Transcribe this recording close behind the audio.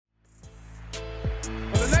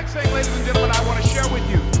ladies and gentlemen, I want to share with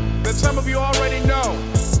you that some of you already know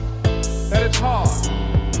that it's hard.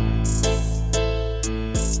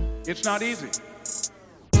 It's not easy.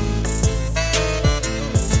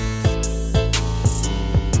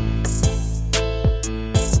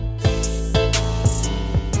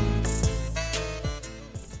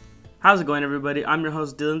 How's it going, everybody? I'm your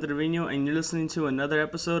host, Dylan Trevino, and you're listening to another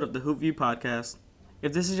episode of the Hoop View Podcast.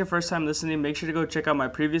 If this is your first time listening, make sure to go check out my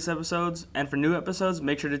previous episodes, and for new episodes,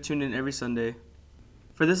 make sure to tune in every Sunday.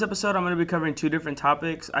 For this episode, I'm going to be covering two different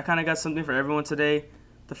topics. I kind of got something for everyone today.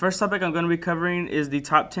 The first topic I'm going to be covering is the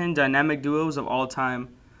top 10 dynamic duos of all time.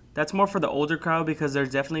 That's more for the older crowd because there's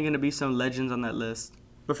definitely going to be some legends on that list.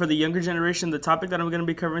 But for the younger generation, the topic that I'm going to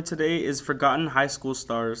be covering today is forgotten high school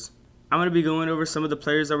stars. I'm going to be going over some of the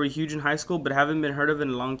players that were huge in high school but haven't been heard of in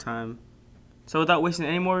a long time. So without wasting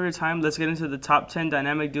any more of your time, let's get into the top 10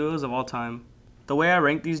 dynamic duos of all time. The way I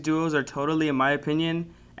rank these duos are totally in my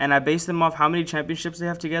opinion, and I base them off how many championships they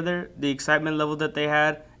have together, the excitement level that they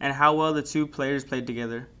had, and how well the two players played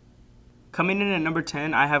together. Coming in at number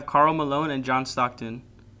 10, I have Karl Malone and John Stockton.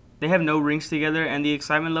 They have no rings together, and the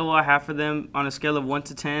excitement level I have for them on a scale of 1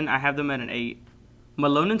 to 10, I have them at an 8.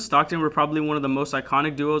 Malone and Stockton were probably one of the most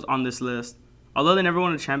iconic duos on this list. Although they never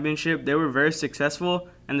won a championship, they were very successful,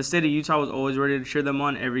 and the state of Utah was always ready to cheer them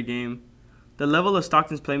on every game. The level of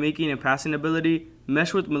Stockton's playmaking and passing ability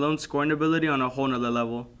meshed with Malone's scoring ability on a whole nother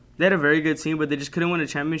level. They had a very good team, but they just couldn't win a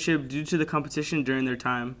championship due to the competition during their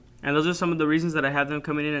time. And those are some of the reasons that I have them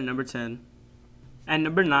coming in at number 10. At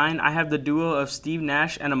number 9, I have the duo of Steve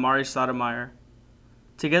Nash and Amar'e Stoudemire.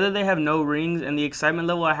 Together they have no rings, and the excitement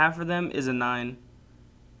level I have for them is a 9.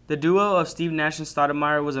 The duo of Steve Nash and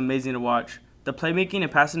Stoudemire was amazing to watch. The playmaking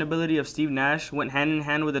and passing ability of Steve Nash went hand in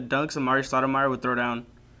hand with the dunks Amar'e Stoudemire would throw down.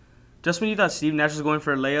 Just when you thought Steve Nash was going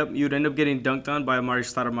for a layup, you would end up getting dunked on by Amar'e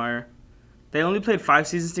Stoudemire. They only played 5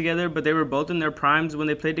 seasons together, but they were both in their primes when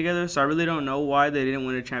they played together, so I really don't know why they didn't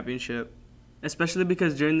win a championship. Especially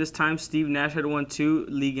because during this time, Steve Nash had won 2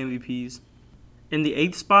 league MVPs. In the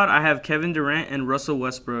 8th spot, I have Kevin Durant and Russell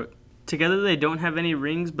Westbrook. Together they don't have any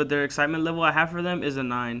rings, but their excitement level I have for them is a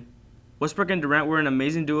 9. Westbrook and Durant were an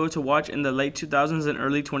amazing duo to watch in the late 2000s and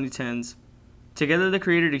early 2010s. Together they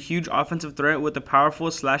created a huge offensive threat with the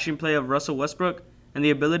powerful slashing play of Russell Westbrook and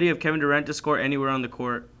the ability of Kevin Durant to score anywhere on the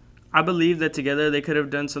court. I believe that together they could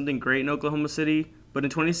have done something great in Oklahoma City, but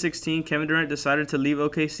in 2016 Kevin Durant decided to leave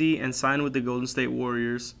OKC and sign with the Golden State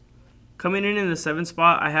Warriors. Coming in the 7th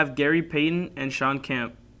spot, I have Gary Payton and Shawn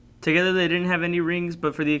Kemp. Together they didn't have any rings,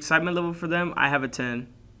 but for the excitement level for them, I have a 10.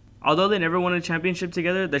 Although they never won a championship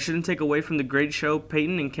together, that shouldn't take away from the great show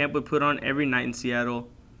Payton and Kemp would put on every night in Seattle.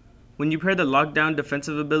 When you pair the lockdown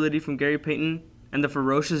defensive ability from Gary Payton and the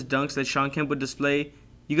ferocious dunks that Shawn Kemp would display,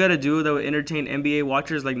 you got a duo that would entertain NBA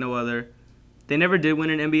watchers like no other. They never did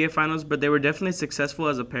win an NBA Finals, but they were definitely successful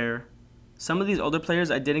as a pair. Some of these older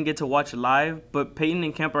players I didn't get to watch live, but Payton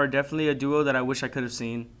and Kemp are definitely a duo that I wish I could have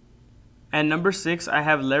seen. At number 6, I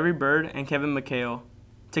have Larry Bird and Kevin McHale.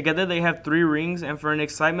 Together they have 3 rings, and for an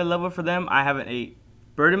excitement level for them, I have an 8.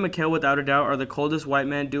 Bird and McHale without a doubt are the coldest white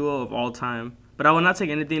man duo of all time, but I will not take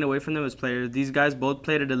anything away from them as players. These guys both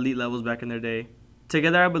played at elite levels back in their day.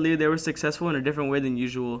 Together I believe they were successful in a different way than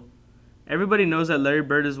usual. Everybody knows that Larry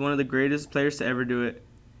Bird is one of the greatest players to ever do it.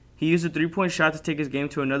 He used a 3-point shot to take his game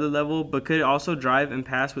to another level, but could also drive and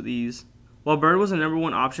pass with ease. While Bird was the number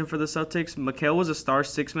 1 option for the Celtics, McHale was a star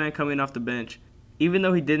 6-man coming off the bench. Even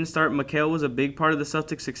though he didn't start, McHale was a big part of the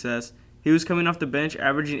Celtics' success. He was coming off the bench,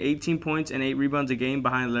 averaging 18 points and 8 rebounds a game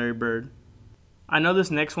behind Larry Bird. I know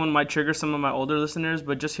this next one might trigger some of my older listeners,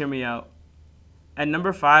 but just hear me out. At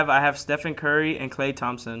number 5, I have Stephen Curry and Klay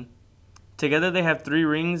Thompson. Together they have 3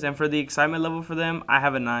 rings, and for the excitement level for them, I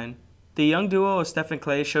have a 9. The young duo of Steph and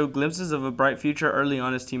Klay showed glimpses of a bright future early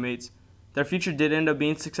on as teammates. Their future did end up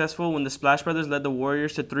being successful when the Splash Brothers led the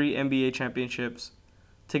Warriors to 3 NBA championships.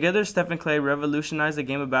 Together, Steph and Klay revolutionized the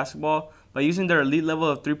game of basketball by using their elite level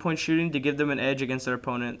of 3-point shooting to give them an edge against their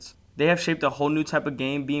opponents. They have shaped a whole new type of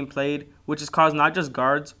game being played, which has caused not just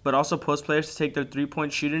guards, but also post players to take their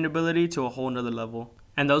 3-point shooting ability to a whole nother level.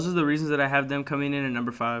 And those are the reasons that I have them coming in at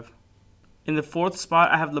number 5. In the 4th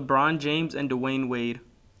spot, I have LeBron James and Dwayne Wade.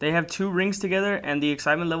 They have 2 rings together, and the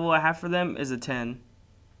excitement level I have for them is a 10.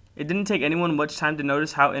 It didn't take anyone much time to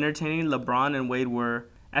notice how entertaining LeBron and Wade were.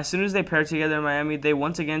 As soon as they paired together in Miami, they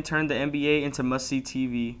once again turned the NBA into must-see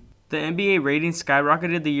TV. The NBA ratings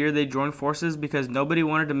skyrocketed the year they joined forces because nobody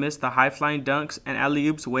wanted to miss the high-flying dunks and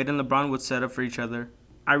alley-oops Wade and LeBron would set up for each other.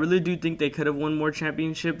 I really do think they could have won more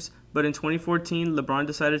championships, but in 2014, LeBron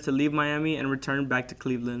decided to leave Miami and return back to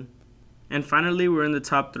Cleveland. And finally, we're in the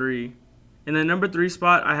top 3. In the number 3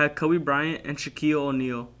 spot, I had Kobe Bryant and Shaquille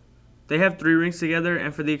O'Neal. They have 3 rings together,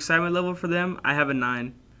 and for the excitement level for them, I have a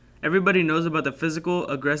 9. Everybody knows about the physical,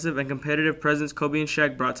 aggressive, and competitive presence Kobe and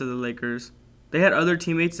Shaq brought to the Lakers. They had other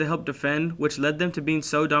teammates to help defend, which led them to being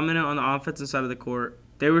so dominant on the offensive side of the court.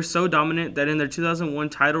 They were so dominant that in their 2001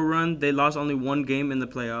 title run, they lost only 1 game in the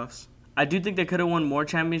playoffs. I do think they could have won more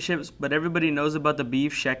championships, but everybody knows about the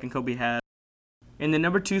beef Shaq and Kobe had. In the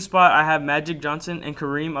number 2 spot, I have Magic Johnson and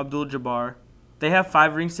Kareem Abdul-Jabbar. They have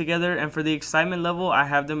 5 rings together, and for the excitement level, I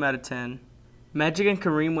have them at a 10. Magic and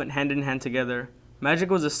Kareem went hand in hand together. Magic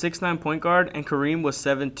was a 6'9" point guard, and Kareem was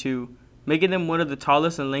 7'2", making them one of the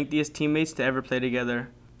tallest and lengthiest teammates to ever play together.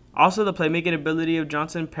 Also, the playmaking ability of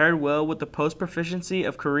Johnson paired well with the post proficiency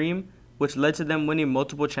of Kareem, which led to them winning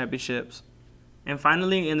multiple championships. And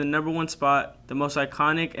finally, in the number 1 spot, the most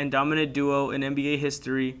iconic and dominant duo in NBA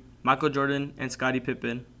history, Michael Jordan and Scottie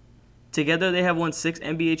Pippen. Together, they have won 6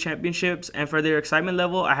 NBA championships, and for their excitement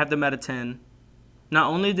level, I have them at a 10. Not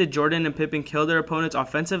only did Jordan and Pippen kill their opponents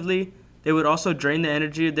offensively, they would also drain the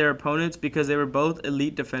energy of their opponents because they were both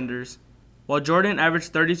elite defenders. While Jordan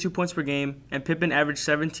averaged 32 points per game and Pippen averaged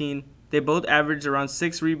 17, they both averaged around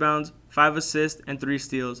 6 rebounds, 5 assists, and 3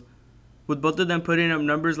 steals. With both of them putting up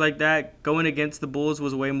numbers like that, going against the Bulls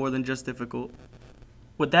was way more than just difficult.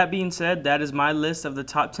 With that being said, that is my list of the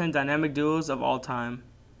top 10 dynamic duos of all time.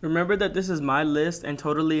 Remember that this is my list and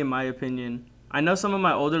totally in my opinion. I know some of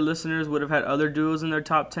my older listeners would have had other duos in their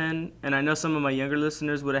top 10, and I know some of my younger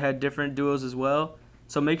listeners would have had different duos as well,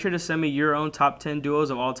 so make sure to send me your own top 10 duos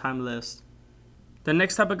of all time list. The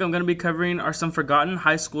next topic I'm going to be covering are some forgotten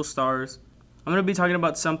high school stars. I'm going to be talking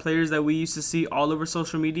about some players that we used to see all over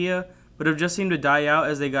social media, but have just seemed to die out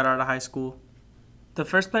as they got out of high school. The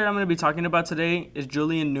first player I'm going to be talking about today is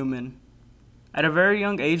Julian Newman. At a very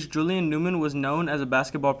young age, Julian Newman was known as a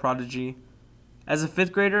basketball prodigy. As a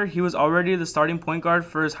 5th grader, he was already the starting point guard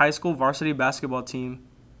for his high school varsity basketball team.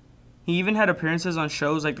 He even had appearances on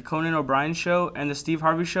shows like The Conan O'Brien Show and The Steve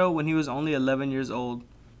Harvey Show when he was only 11 years old.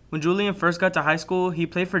 When Julian first got to high school, he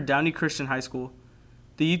played for Downey Christian High School.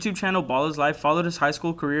 The YouTube channel Ball is Life followed his high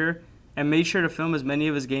school career and made sure to film as many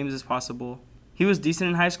of his games as possible. He was decent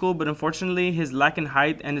in high school, but unfortunately, his lack in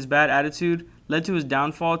height and his bad attitude led to his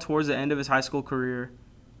downfall towards the end of his high school career.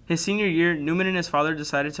 His senior year, Newman and his father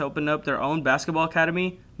decided to open up their own basketball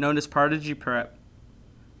academy known as Prodigy Prep.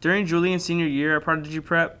 During Julian's senior year at Prodigy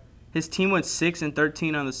Prep, his team went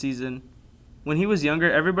 6-13 on the season. When he was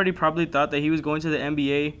younger, everybody probably thought that he was going to the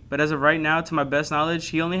NBA, but as of right now, to my best knowledge,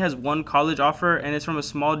 he only has one college offer, and it's from a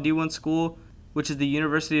small D1 school, which is the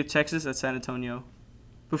University of Texas at San Antonio.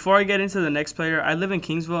 Before I get into the next player, I live in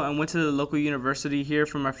Kingsville and went to the local university here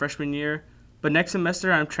for my freshman year, but next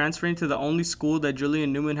semester I'm transferring to the only school that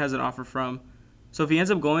Julian Newman has an offer from. So if he ends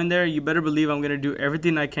up going there, you better believe I'm going to do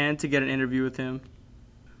everything I can to get an interview with him.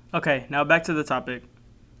 Okay, now back to the topic.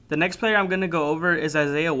 The next player I'm going to go over is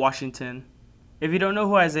Isaiah Washington. If you don't know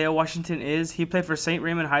who Isaiah Washington is, he played for St.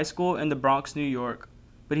 Raymond High School in the Bronx, New York,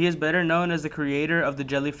 but he is better known as the creator of the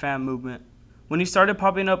Jelly Fam movement. When he started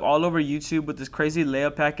popping up all over YouTube with his crazy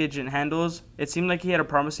layup package and handles, it seemed like he had a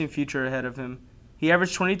promising future ahead of him. He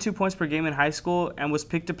averaged 22 points per game in high school and was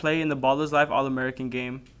picked to play in the Ball is Life All-American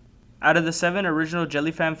game. Out of the 7 original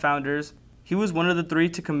Jelly Fam founders, he was one of the 3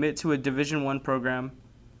 to commit to a Division I program.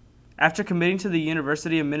 After committing to the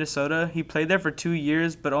University of Minnesota, he played there for 2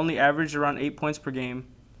 years but only averaged around 8 points per game.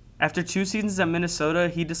 After 2 seasons at Minnesota,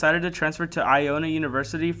 he decided to transfer to Iona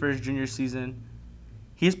University for his junior season.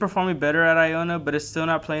 He is performing better at Iona, but is still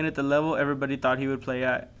not playing at the level everybody thought he would play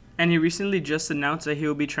at. And he recently just announced that he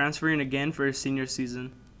will be transferring again for his senior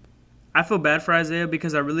season. I feel bad for Isaiah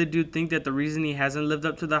because I really do think that the reason he hasn't lived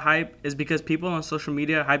up to the hype is because people on social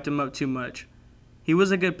media hyped him up too much. He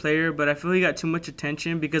was a good player, but I feel he got too much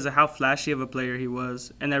attention because of how flashy of a player he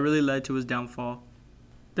was, and that really led to his downfall.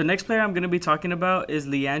 The next player I'm going to be talking about is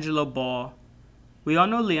LiAngelo Ball. We all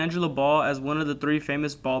know LiAngelo Ball as one of the 3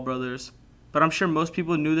 famous Ball brothers, but I'm sure most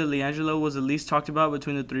people knew that LiAngelo was the least talked about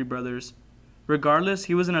between the 3 brothers. Regardless,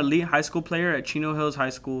 he was an elite high school player at Chino Hills High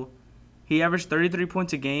School. He averaged 33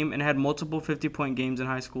 points a game and had multiple 50-point games in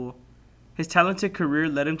high school. His talented career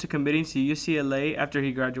led him to committing to UCLA after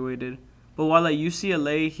he graduated. But while at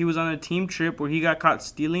UCLA, he was on a team trip where he got caught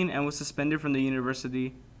stealing and was suspended from the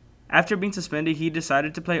university. After being suspended, he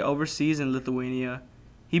decided to play overseas in Lithuania.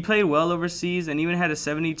 He played well overseas and even had a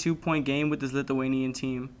 72-point game with his Lithuanian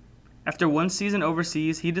team. After 1 season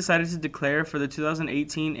overseas, he decided to declare for the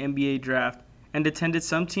 2018 NBA draft and attended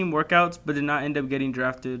some team workouts but did not end up getting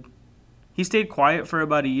drafted. He stayed quiet for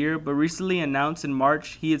about a year, but recently announced in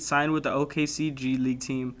March he had signed with the OKC G League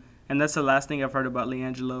team, and that's the last thing I've heard about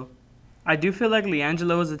LiAngelo. I do feel like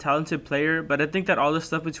LiAngelo is a talented player, but I think that all the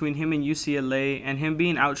stuff between him and UCLA and him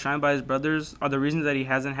being outshined by his brothers are the reasons that he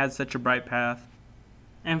hasn't had such a bright path.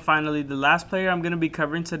 And finally, the last player I'm going to be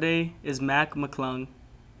covering today is Mac McClung.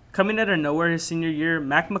 Coming out of nowhere his senior year,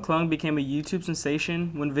 Mac McClung became a YouTube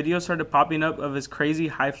sensation when videos started popping up of his crazy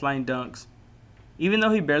high-flying dunks. Even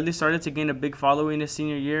though he barely started to gain a big following his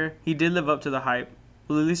senior year, he did live up to the hype,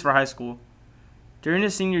 well, at least for high school. During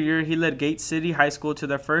his senior year, he led Gate City High School to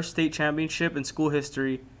their first state championship in school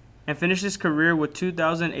history and finished his career with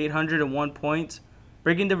 2,801 points,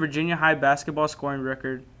 breaking the Virginia High basketball scoring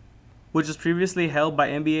record, which was previously held by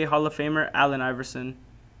NBA Hall of Famer Allen Iverson.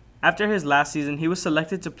 After his last season, he was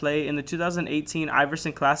selected to play in the 2018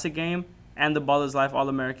 Iverson Classic game and the Ball is Life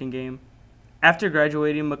All-American game. After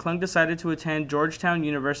graduating, McClung decided to attend Georgetown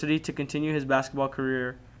University to continue his basketball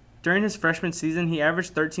career. During his freshman season, he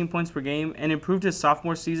averaged 13 points per game and improved his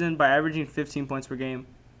sophomore season by averaging 15 points per game.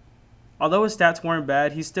 Although his stats weren't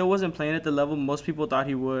bad, he still wasn't playing at the level most people thought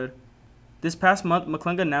he would. This past month,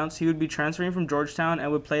 McClung announced he would be transferring from Georgetown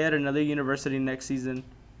and would play at another university next season.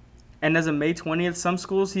 And as of May 20th, some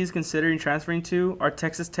schools he's considering transferring to are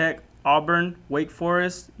Texas Tech, Auburn, Wake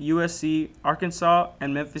Forest, USC, Arkansas,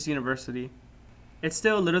 and Memphis University. It's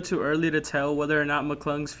still a little too early to tell whether or not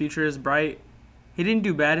McClung's future is bright. He didn't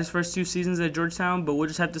do bad his first 2 seasons at Georgetown, but we'll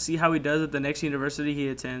just have to see how he does at the next university he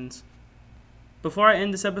attends. Before I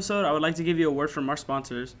end this episode, I would like to give you a word from our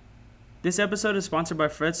sponsors. This episode is sponsored by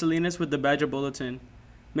Fred Salinas with the Badger Bulletin.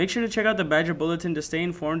 Make sure to check out the Badger Bulletin to stay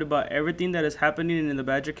informed about everything that is happening in the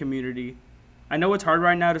Badger community. I know it's hard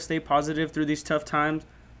right now to stay positive through these tough times,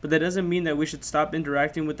 but that doesn't mean that we should stop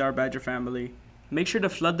interacting with our Badger family. Make sure to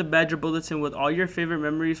flood the Badger Bulletin with all your favorite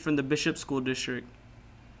memories from the Bishop School District.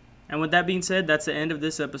 And with that being said, that's the end of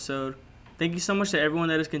this episode. Thank you so much to everyone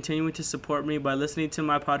that is continuing to support me by listening to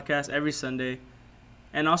my podcast every Sunday.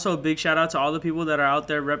 And also a big shout out to all the people that are out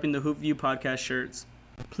there repping the Hoopview podcast shirts.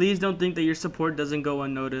 Please don't think that your support doesn't go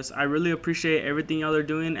unnoticed. I really appreciate everything y'all are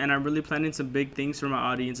doing, and I'm really planning some big things for my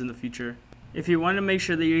audience in the future. If you want to make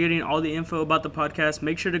sure that you're getting all the info about the podcast,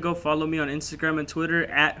 make sure to go follow me on Instagram and Twitter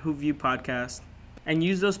at Hoopview Podcast. And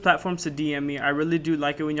use those platforms to DM me. I really do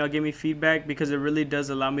like it when y'all give me feedback because it really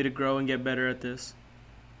does allow me to grow and get better at this.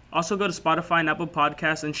 Also go to Spotify and Apple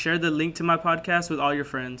Podcasts and share the link to my podcast with all your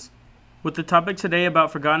friends. With the topic today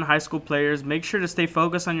about forgotten high school players, make sure to stay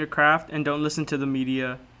focused on your craft and don't listen to the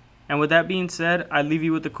media. And with that being said, I leave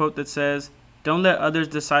you with the quote that says, "Don't let others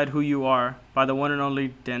decide who you are," by the one and only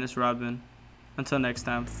Dennis Rodman. Until next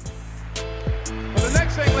time. Well, the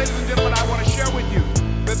next thing, ladies and gentlemen, I want to share with you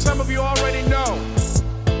that some of you already know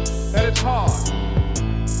that it's hard.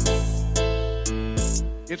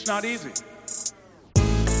 It's not easy.